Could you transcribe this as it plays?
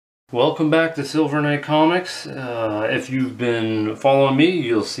Welcome back to Silver Knight Comics. If you've been following me,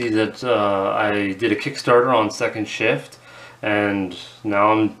 you'll see that I did a Kickstarter on Second Shift, and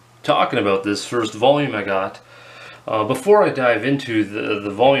now I'm talking about this first volume I got. Before I dive into the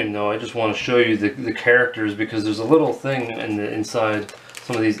volume, though, I just want to show you the characters, because there's a little thing inside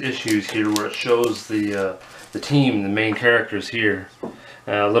some of these issues here where it shows the team, the main characters here.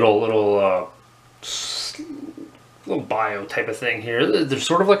 Little bio type of thing here. They're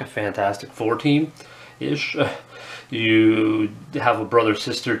sort of like a Fantastic Four team-ish. You have a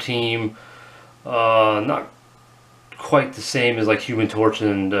brother-sister team, not quite the same as like Human Torch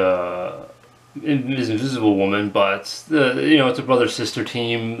and Invisible Woman, but it's a brother-sister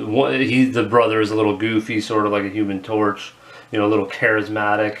team. The brother is a little goofy, sort of like a Human Torch, a little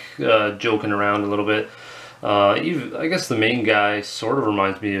charismatic, joking around a little bit. I guess the main guy sort of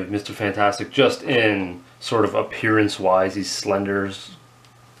reminds me of Mr. Fantastic, just in sort of appearance-wise. He's slender,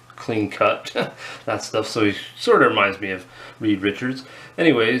 clean-cut, that stuff. So he sort of reminds me of Reed Richards.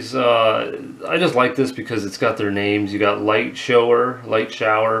 Anyways, I just like this because it's got their names. You got Light Shower,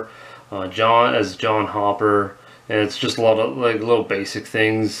 John Hopper, and it's just a lot of like little basic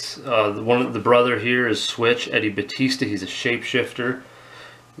things. The brother here is Switch, Eddie Batista. He's a shapeshifter.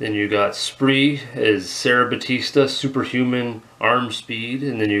 Then you got Spree is Sarah Batista, superhuman arm speed,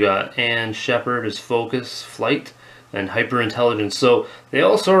 and then you got Anne Shepard as Focus, flight, and hyper intelligence. So they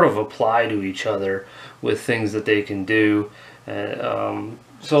all sort of apply to each other with things that they can do.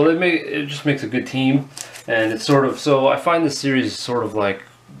 So it just makes a good team, and it's sort of, so I find this series sort of like,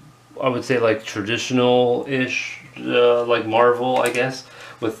 I would say like traditional-ish, like Marvel, I guess,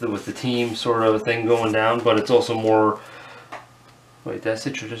 with the team sort of thing going down, but it's also more. Wait, did I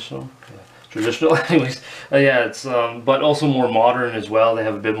say traditional? Yeah. Traditional, anyways. Yeah, it's but also more modern as well. They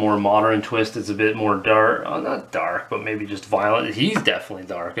have a bit more modern twist. It's a bit more dark, not dark, but maybe just violent. He's definitely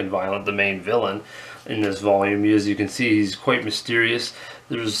dark and violent, the main villain in this volume. As you can see, he's quite mysterious.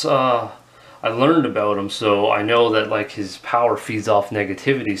 There's I learned about him, so I know that like his power feeds off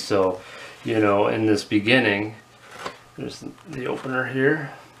negativity. So, in this beginning, there's the opener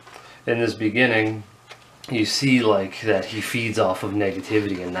here. In this beginning, you see like that he feeds off of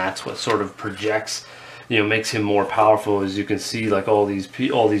negativity, and that's what sort of projects, makes him more powerful. As you can see, like all these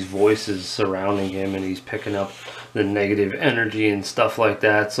voices surrounding him, and he's picking up the negative energy and stuff like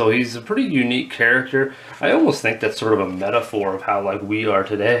that. So he's a pretty unique character. I almost think that's sort of a metaphor of how like we are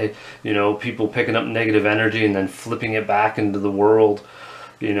today, people picking up negative energy and then flipping it back into the world.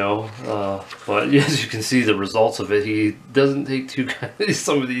 But as you can see, the results of it, he doesn't take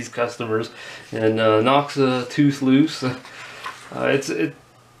some of these customers and knocks a tooth loose.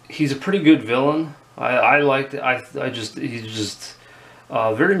 He's a pretty good villain. I liked it. He's just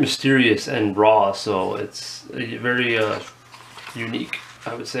very mysterious and raw, so it's very unique,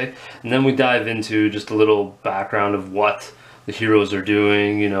 I would say. And then we dive into just a little background of what the heroes are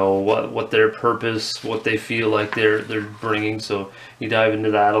doing, what their purpose, what they feel like they're bringing. So you dive into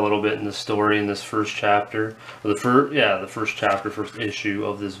that a little bit in the story in this first chapter, or the first issue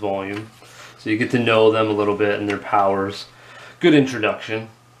of this volume. So you get to know them a little bit and their powers. Good introduction,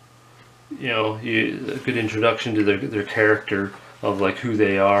 a good introduction to their character, of like who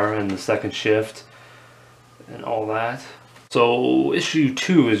they are and the Second Shift and all that. So issue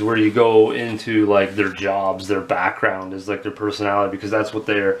 2 is where you go into like their jobs, their background, is like their personality, because that's what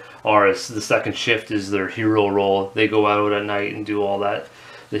they are. It's the Second Shift is their hero role. They go out at night and do all that,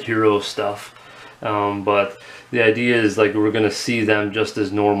 the hero stuff. But the idea is like we're gonna see them just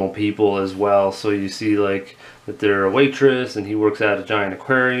as normal people as well. So you see like that they're a waitress, and he works at a giant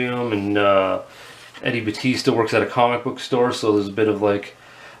aquarium, and Eddie Batista works at a comic book store. So there's a bit of like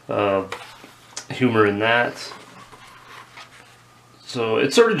humor in that. So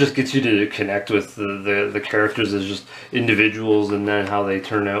it sort of just gets you to connect with the characters as just individuals, and then how they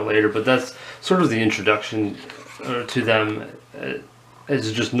turn out later. But that's sort of the introduction to them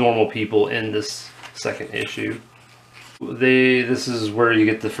as just normal people in this second issue. This is where you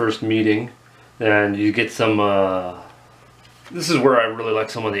get the first meeting, and you get some. This is where I really like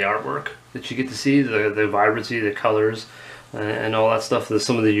some of the artwork that you get to see, the vibrancy, the colors, and all that stuff. There's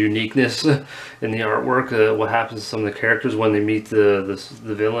some of the uniqueness in the artwork, what happens to some of the characters when they meet the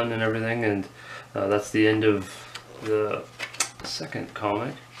villain and everything. And that's the end of the second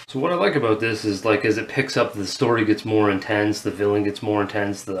comic. So what I like about this is like as it picks up, the story gets more intense, the villain gets more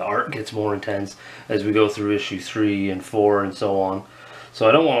intense, the art gets more intense as we go through issue 3 and 4 and so on. So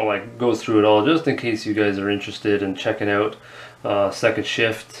I don't want to like go through it all, just in case you guys are interested in checking out Second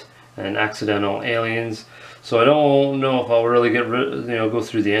Shift and Accidental Aliens. So I don't know if I'll really go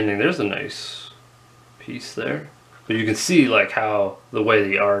through the ending. There's a nice piece there. but you can see like how the way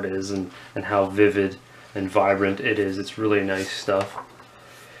the art is and how vivid and vibrant it is. It's really nice stuff.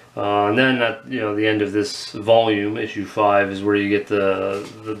 And then at the end of this volume, issue 5, is where you get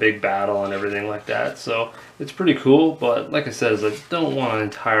the big battle and everything like that. So it's pretty cool, but like I said, I don't want to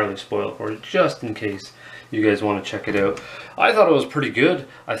entirely spoil it for you, just in case you guys want to check it out. I thought it was pretty good.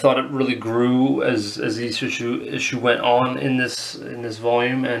 I thought it really grew as each issue went on in this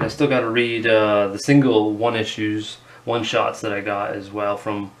volume, and I still got to read the single one-shots that I got as well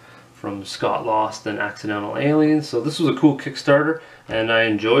from Scott Lost and Accidental Aliens. So this was a cool Kickstarter, and I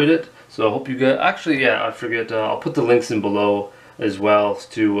enjoyed it. So I hope you guys, actually, yeah, I forget, I'll put the links in below as well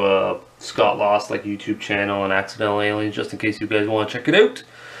to Scott Lost, like YouTube channel, and Accidental Aliens, just in case you guys want to check it out.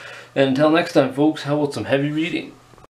 And until next time, folks, how about some heavy reading?